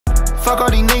Fuck all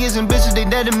these niggas and bitches, they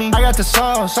dead to me. I got the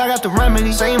sauce, I got the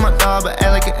remedy. Say you my dog, but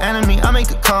act like an enemy. I make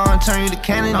the call and turn you to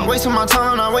Kennedy. Not wasting my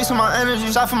time, not wasting my energy.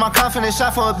 Shot for my confidence,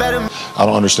 shot for a better me. I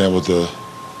don't understand what's going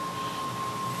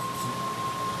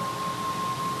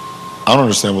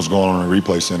on in the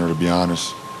replay center, to be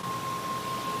honest.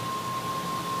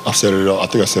 I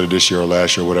think I said it this year or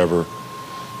last year, whatever.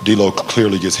 D-Lo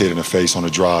clearly gets hit in the face on a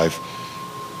drive.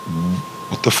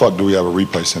 What the fuck do we have a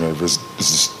replay center if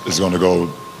it's going to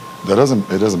go? It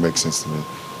doesn't make sense to me.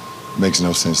 It makes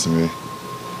no sense to me.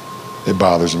 It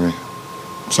bothers me.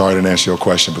 Sorry I didn't answer your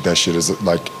question, but that shit is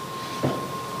like.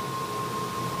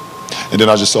 And then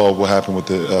I just saw what happened with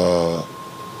the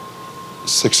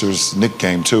Sixers Knicks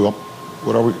game too.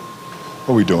 What are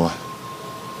we doing?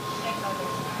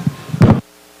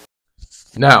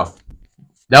 Now,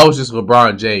 that was just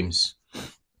LeBron James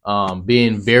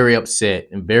being very upset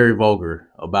and very vulgar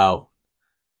about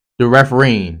the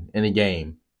refereeing in the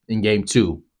game, in Game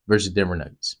 2 versus Denver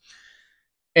Nuggets.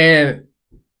 And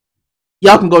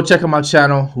y'all can go check out my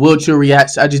channel, Will Chill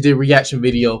Reacts. I just did a reaction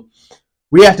video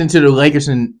reacting to the Lakers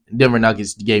and Denver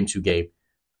Nuggets Game 2 game.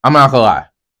 I'm not gonna lie.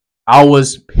 I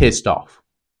was pissed off.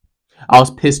 I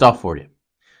was pissed off for them.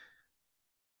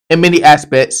 In many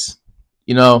aspects,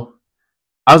 you know,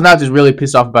 I was not just really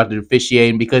pissed off about the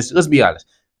officiating because, let's be honest,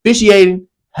 officiating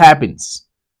happens.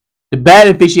 The bad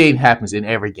officiating happens in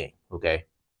every game, okay?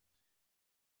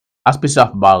 I was pissed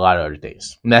off about a lot of other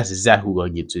things. And that's exactly what we're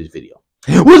going to get to this video.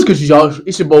 What's good, y'all?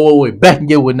 It's your boy, Will, back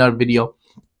again with another video.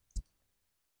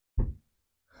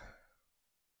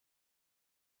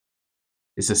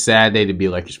 It's a sad day to be a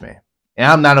Lakers fan. And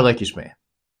I'm not a Lakers fan.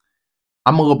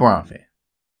 I'm a LeBron fan,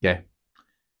 okay?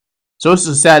 So it's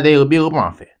a sad day to be a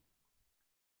LeBron fan.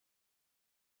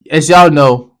 As y'all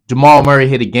know, Jamal Murray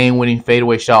hit a game-winning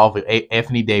fadeaway shot off of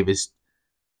Anthony Davis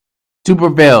to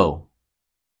prevail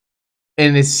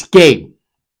and escape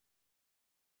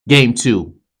Game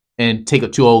 2 and take a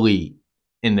 2-0 lead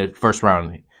in the first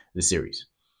round of the series.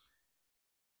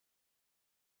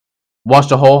 Watched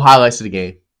the whole highlights of the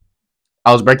game.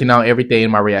 I was breaking down everything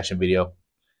in my reaction video.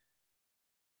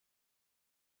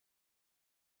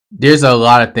 There's a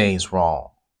lot of things wrong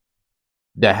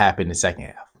that happened in the second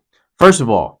half. First of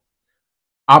all,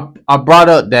 I brought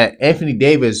up that Anthony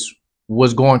Davis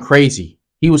was going crazy.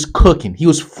 He was cooking. He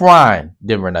was frying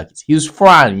Denver Nuggets. He was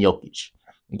frying Jokic.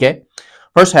 Okay?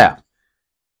 First half,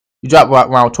 he dropped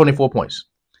around 24 points.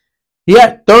 He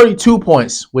had 32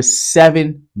 points with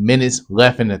 7 minutes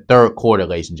left in the third quarter,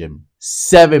 ladies and gentlemen.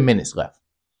 7 minutes left.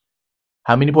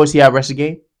 How many points he had rest of the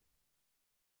game?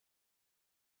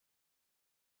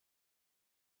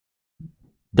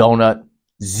 Donut,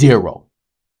 0.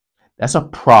 That's a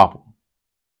problem.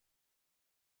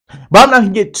 But I'm not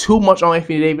going to get too much on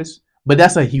Anthony Davis, but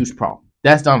that's a huge problem.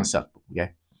 That's unacceptable,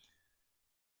 okay?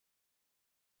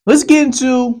 Let's get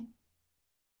into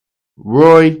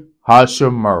Rui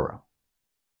Hachimura.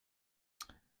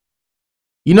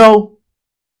 You know,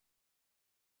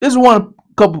 there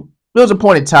was a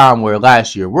point in time where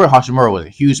last year, Rui Hachimura was a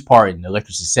huge part in the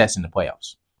Lakers' success in the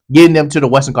playoffs, getting them to the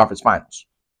Western Conference Finals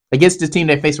against the team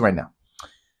they're facing right now.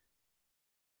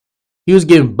 He was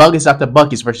getting buckets after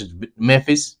buckets versus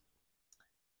Memphis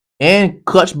and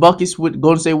clutch buckets with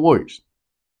Golden State Warriors.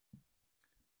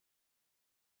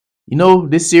 You know,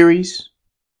 this series,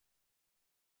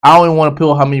 I don't even want to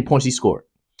pull how many points he scored.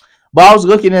 But I was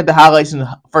looking at the highlights in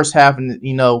the first half and,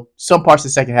 you know, some parts of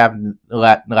the second half in the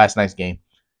last night's game.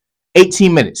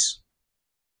 18 minutes.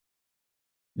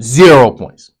 0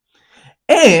 points.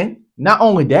 And not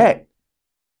only that,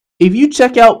 if you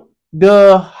check out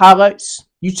the highlights,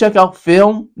 you check out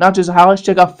film, not just the highlights,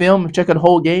 check out film and check out the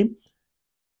whole game.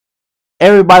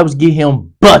 Everybody was getting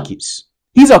him buckets.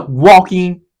 He's a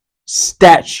walking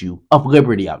statue of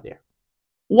liberty out there.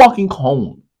 Walking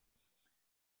cone.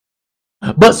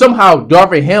 But somehow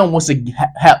Darvin Ham wants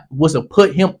to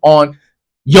put him on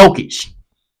Jokic.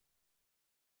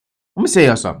 Let me say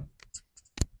y'all something.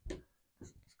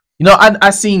 You know,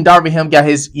 I seen Darvin Ham got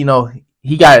his, you know,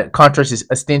 he got contract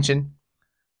extension.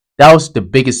 That was the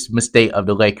biggest mistake of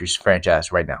the Lakers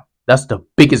franchise right now. That's the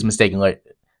biggest mistake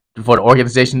for the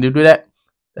organization to do that.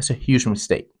 That's a huge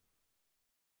mistake.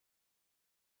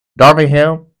 Darvin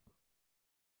Ham,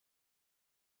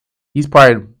 he's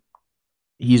part of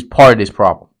this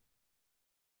problem.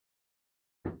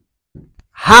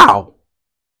 How?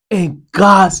 In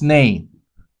God's name.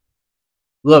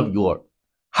 Love you, Lord.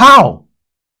 How?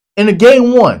 In the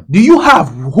game 1, do you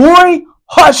have Rui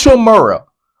Hachimura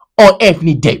on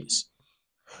Anthony Davis?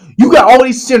 You got all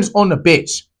these centers on the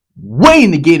bench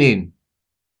waiting to get in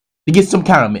to get some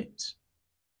kind of minutes.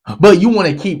 But you want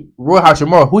to keep Roy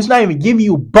Hachimura, who's not even giving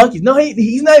you buckets. No,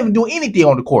 he's not even doing anything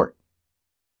on the court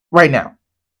right now.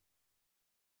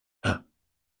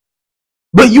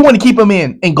 But you want to keep him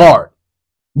in guard,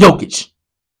 Jokic.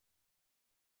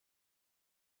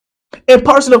 In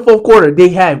parts of the fourth quarter, they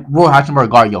had Roy Hachimura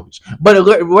guard Jokic. But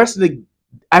the rest of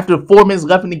after 4 minutes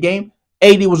left in the game,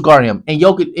 AD was guarding him. And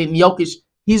Jokic,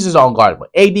 he's his own guard. But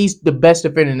AD's the best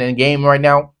defender in the game right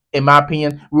now, in my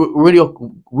opinion.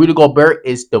 Rudy Gobert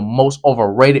is the most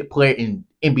overrated player in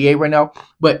NBA right now.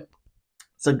 But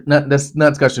that's not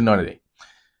discussion none of that.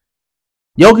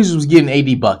 Jokic was getting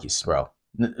AD buckets, bro.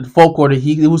 In the fourth quarter,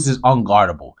 he was just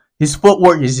unguardable. His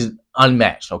footwork is just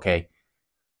unmatched, okay?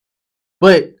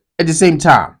 But at the same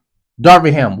time,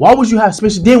 Darvin Ham, why would you have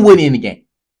Spencer Dinwiddie in the game?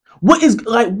 What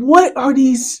are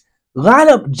these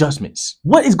lineup adjustments?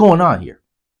 What is going on here?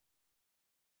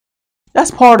 That's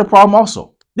part of the problem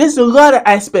also. There's a lot of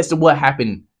aspects of what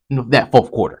happened in that fourth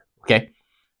quarter, okay?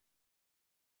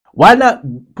 Why not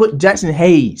put Jackson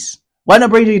Hayes? Why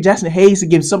not bring Jackson Hayes to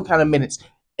give him some kind of minutes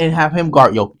and have him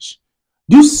guard Jokic?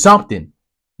 Do something.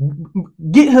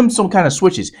 Get him some kind of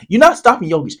switches. You're not stopping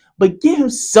Jokic, but get him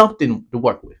something to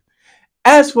work with.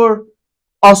 As for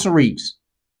Austin Reeves,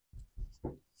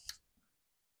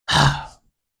 I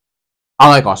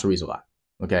like Austin Reeves a lot,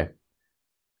 okay?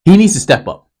 He needs to step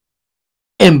up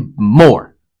and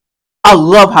more. I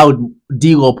love how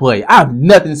D'Lo played. I have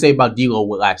nothing to say about D'Lo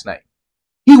last night.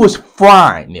 He was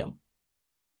frying them.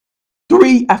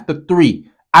 3 after 3.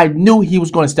 I knew he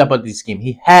was going to step up this game.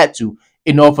 He had to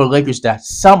in order for the Lakers to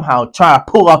somehow try to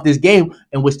pull off this game,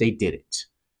 in which they didn't.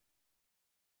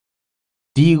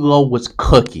 D'Lo was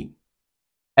cooking.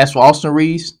 As for Austin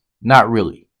Reeves, not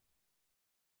really.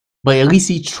 But at least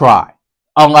he tried.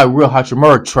 Unlike Real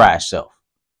Hachimura trash self.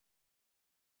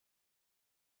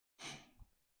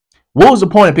 What was the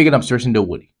point of picking up Spencer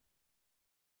Dinwiddie?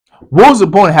 What was the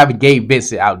point of having Gabe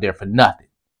Vincent out there for nothing?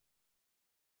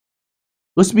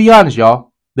 Let's be honest,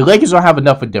 y'all. The Lakers don't have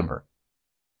enough for Denver.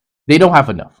 They don't have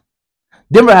enough.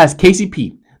 Denver has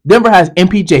KCP. Denver has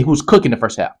MPJ, who's cooking the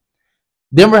first half.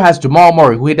 Denver has Jamal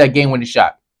Murray, who hit that game-winning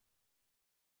shot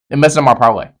and messed up my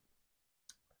parlay.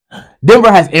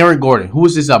 Denver has Aaron Gordon, who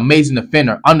is this amazing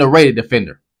defender, underrated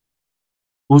defender,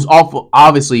 who's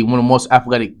obviously one of the most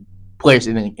athletic players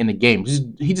in the game.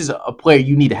 He's just a player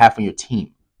you need to have on your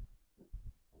team.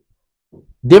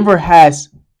 Denver has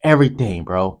everything,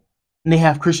 bro. And they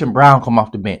have Christian Brown come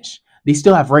off the bench. They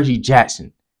still have Reggie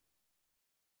Jackson.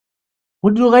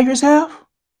 What do the Lakers have?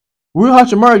 Real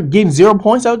Hachimura getting 0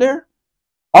 points out there?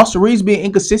 Austin Reeves being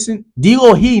inconsistent?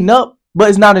 D'Lo heating up, but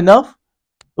it's not enough?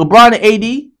 LeBron and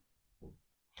AD?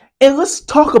 And let's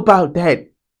talk about that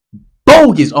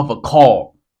bogus of a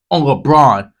call on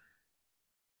LeBron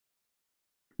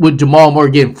with Jamal Murray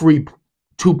getting free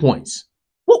 2 points.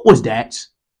 What was that?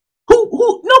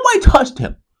 Who? Nobody touched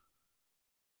him.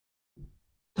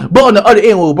 But on the other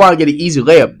end, when LeBron get an easy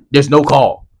layup, there's no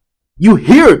call. You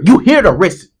hear the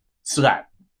wrist slap.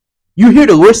 You hear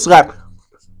the wrist slap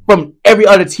from every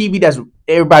other TV that's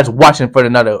everybody's watching for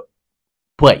another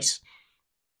place.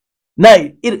 Now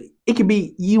it could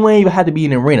be, you ain't even have to be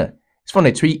in the arena. It's from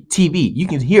the TV. You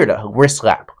can hear the wrist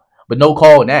slap, but no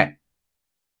call in that.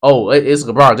 Oh, it's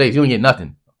LeBron James. You don't get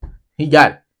nothing. He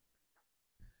got it.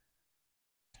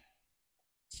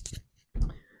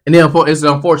 And then it's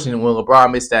unfortunate when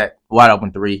LeBron missed that wide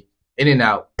open 3, in and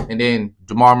out. And then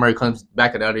Jamal Murray comes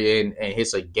back at the other end and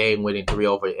hits a game-winning 3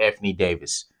 over Anthony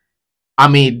Davis. I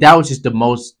mean, that was just the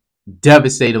most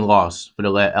devastating loss for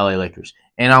the LA Lakers.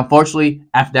 And unfortunately,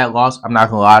 after that loss, I'm not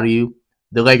going to lie to you,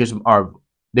 the Lakers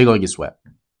they're going to get swept.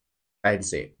 I hate to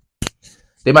say it.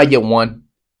 They might get 1,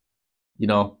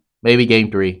 maybe game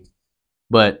 3.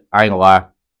 But I ain't going to lie,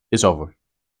 it's over.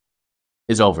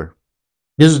 It's over.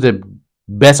 This is the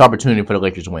best opportunity for the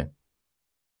Lakers to win.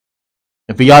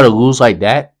 And for y'all to lose like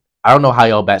that, I don't know how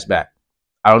y'all bounce back.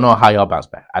 I don't know how y'all bounce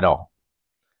back at all.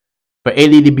 For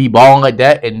AD to be balling like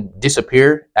that and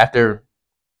disappear after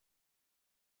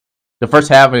the first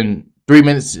half and 3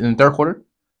 minutes in the third quarter,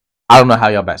 I don't know how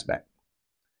y'all bounce back.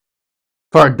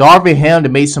 For Darvin Ham to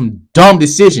make some dumb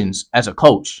decisions as a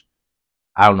coach,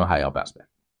 I don't know how y'all bounce back.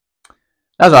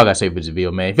 That's all I got to say for this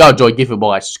video, man. If y'all enjoyed, give it a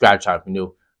like, subscribe, channel if you're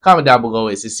new. Comment down below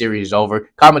if this series is over.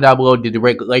 Comment down below, did the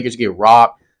Lakers get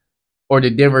robbed? Or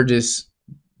did Denver just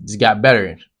got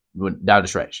better down the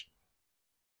stretch?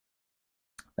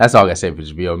 That's all I got to say for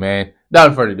this video, man.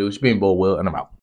 Without further ado, it's been Bull Will, and I'm out.